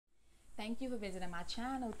Thank you for visiting my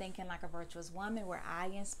channel, Thinking Like a Virtuous Woman, where I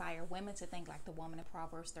inspire women to think like the woman in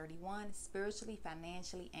Proverbs 31, spiritually,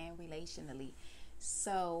 financially, and relationally.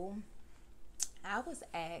 So, I was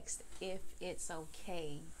asked if it's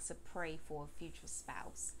okay to pray for a future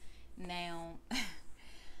spouse. Now,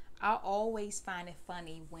 I always find it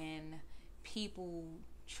funny when people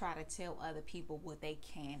try to tell other people what they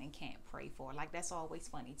can and can't pray for. Like, that's always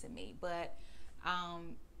funny to me. But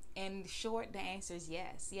in short, the answer is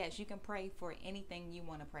yes. Yes, you can pray for anything you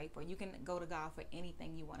want to pray for. You can go to God for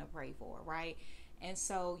anything you want to pray for, right? And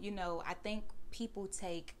so, I think people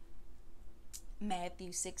take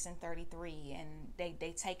Matthew 6 and 33 and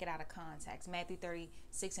they take it out of context. Matthew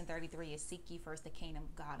 36 and 33 is seek ye first the kingdom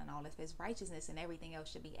of God and all of his righteousness, and everything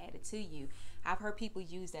else should be added to you. I've heard people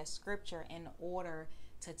use that scripture in order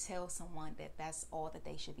to tell someone that that's all that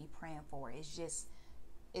they should be praying for. It's just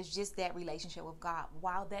that relationship with God.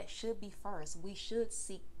 While that should be first, we should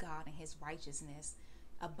seek God and his righteousness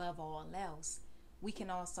above all else. We can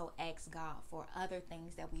also ask God for other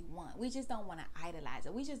things that we want. We just don't want to idolize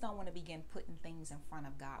it. We just don't want to begin putting things in front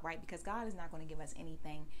of God, right? Because God is not going to give us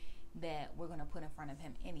anything that we're going to put in front of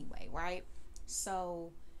him anyway, right?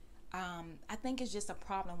 So I think it's just a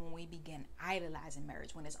problem when we begin idolizing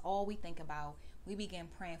marriage. When it's all we think about, we begin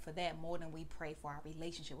praying for that more than we pray for our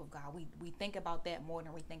relationship with God. We think about that more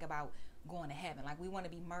than we think about going to heaven. Like, we want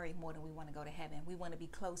to be married more than we want to go to heaven. We want to be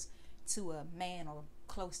close to a man or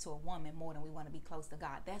close to a woman more than we want to be close to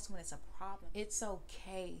God. That's when it's a problem. It's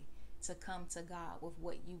okay to come to God with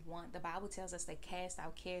what you want. The Bible tells us to cast our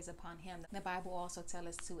cares upon him. The Bible also tells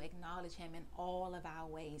us to acknowledge him in all of our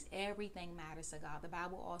ways. Everything matters to God. The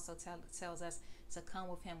Bible also tells us to come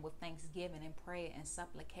with him with thanksgiving and prayer and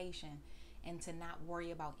supplication, and to not worry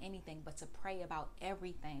about anything, but to pray about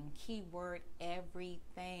everything. Keyword,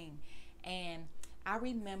 everything. And I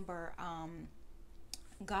remember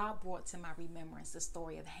God brought to my remembrance the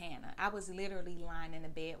story of Hannah. I was literally lying in the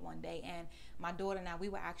bed one day, and my daughter and I, we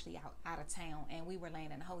were actually out of town, and we were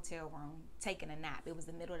laying in a hotel room taking a nap. It was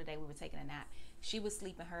the middle of the day. We were taking a nap. She was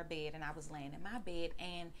sleeping in her bed, and I was laying in my bed,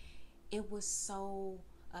 and it was so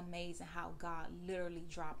amazing how God literally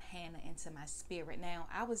dropped Hannah into my spirit. Now,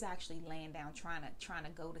 I was actually laying down trying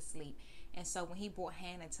to go to sleep, and so when he brought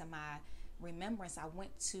Hannah to my remembrance, I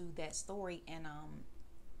went to that story, and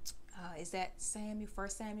is that Samuel,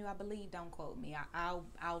 First Samuel, I believe? Don't quote me.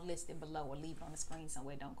 I'll list it below or leave it on the screen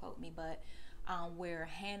somewhere. Don't quote me. But where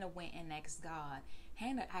Hannah went and asked God,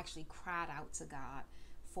 Hannah actually cried out to God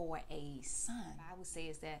for a son. The Bible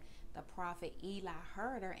says that the prophet Eli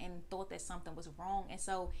heard her and thought that something was wrong. And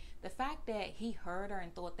so the fact that he heard her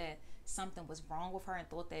and thought that something was wrong with her and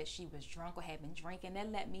thought that she was drunk or had been drinking, that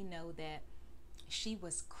let me know that she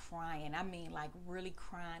was crying. I mean, like, really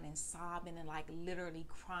crying and sobbing and like literally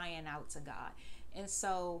crying out to God. And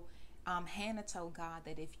so Hannah told God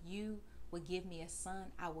that if you would give me a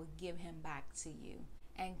son, I will give him back to you.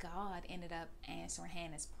 And God ended up answering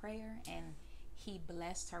Hannah's prayer, and he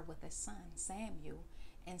blessed her with a son, Samuel.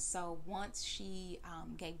 And so once she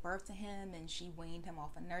gave birth to him and she weaned him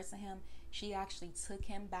off of nursing him, she actually took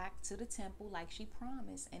him back to the temple like she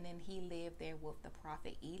promised, and then he lived there with the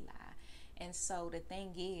prophet Eli. And so the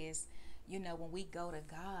thing is, when we go to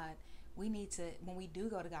God, when we do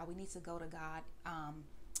go to God, we need to go to God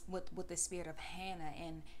with the spirit of Hannah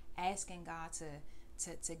and asking God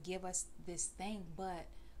to give us this thing. But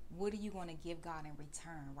what are you going to give God in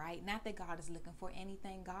return, right? Not that God is looking for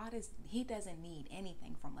anything. He doesn't need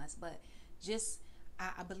anything from us, but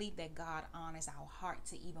I believe that God honors our heart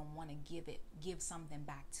to even want to give something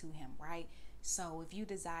back to him, right? So if you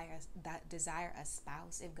desire a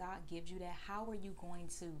spouse, if God gives you that, how are you going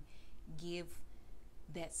to give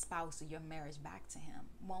that spouse or your marriage back to him?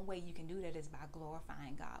 One way you can do that is by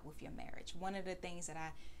glorifying God with your marriage. One of the things that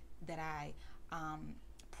I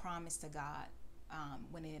promise to God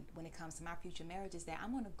when it comes to my future marriage is that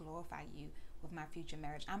I'm going to glorify you with my future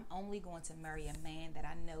marriage. I'm only going to marry a man that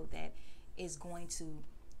I know that is going to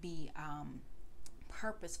be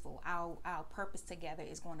purposeful. Our purpose together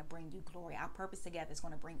is going to bring you glory. Our purpose together is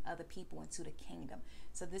going to bring other people into the kingdom.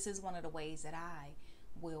 So this is one of the ways that I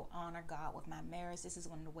will honor God with my marriage. This is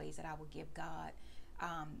one of the ways that I will give God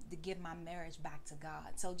to give my marriage back to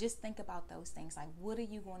God. So just think about those things. Like, what are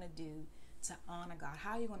you going to do to honor God?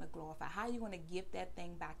 How are you going to glorify? How are you going to give that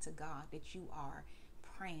thing back to God that you are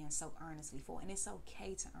praying so earnestly for? And it's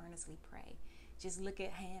okay to earnestly pray. Just look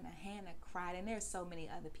at Hannah. Hannah cried, and there's so many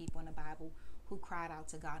other people in the Bible who cried out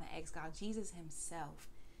to God and asked God. Jesus himself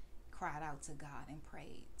cried out to God and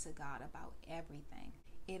prayed to God about everything.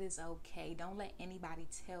 It is okay. Don't let anybody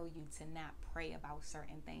tell you to not pray about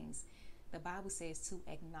certain things. The Bible says to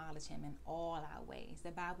acknowledge him in all our ways.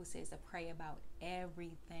 The Bible says to pray about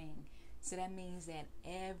everything. So that means that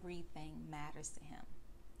everything matters to him.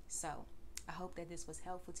 So I hope that this was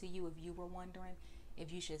helpful to you. If you were wondering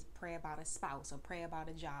if you should pray about a spouse, or pray about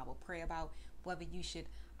a job, or pray about whether you should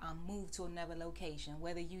move to another location,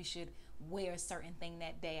 whether you should wear a certain thing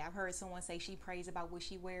that day. I've heard someone say she prays about what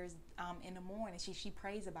she wears in the morning. She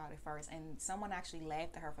prays about it first, and someone actually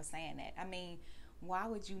laughed at her for saying that. I mean, why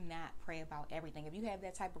would you not pray about everything? If you have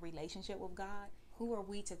that type of relationship with God, who are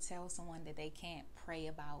we to tell someone that they can't pray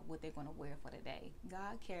about what they're going to wear for the day?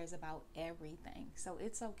 God cares about everything. So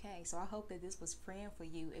it's okay. So I hope that this was freeing for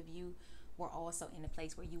you if you were also in a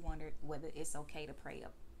place where you wondered whether it's okay to pray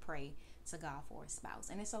to God for a spouse.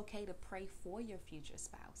 And it's okay to pray for your future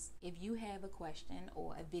spouse. If you have a question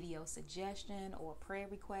or a video suggestion or a prayer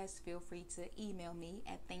request, feel free to email me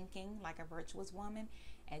at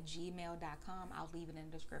thinkinglikeavirtuouswoman@gmail.com. I'll leave it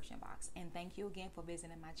in the description box. And thank you again for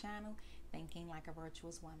visiting my channel, Thinking Like a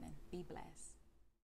Virtuous Woman. Be blessed.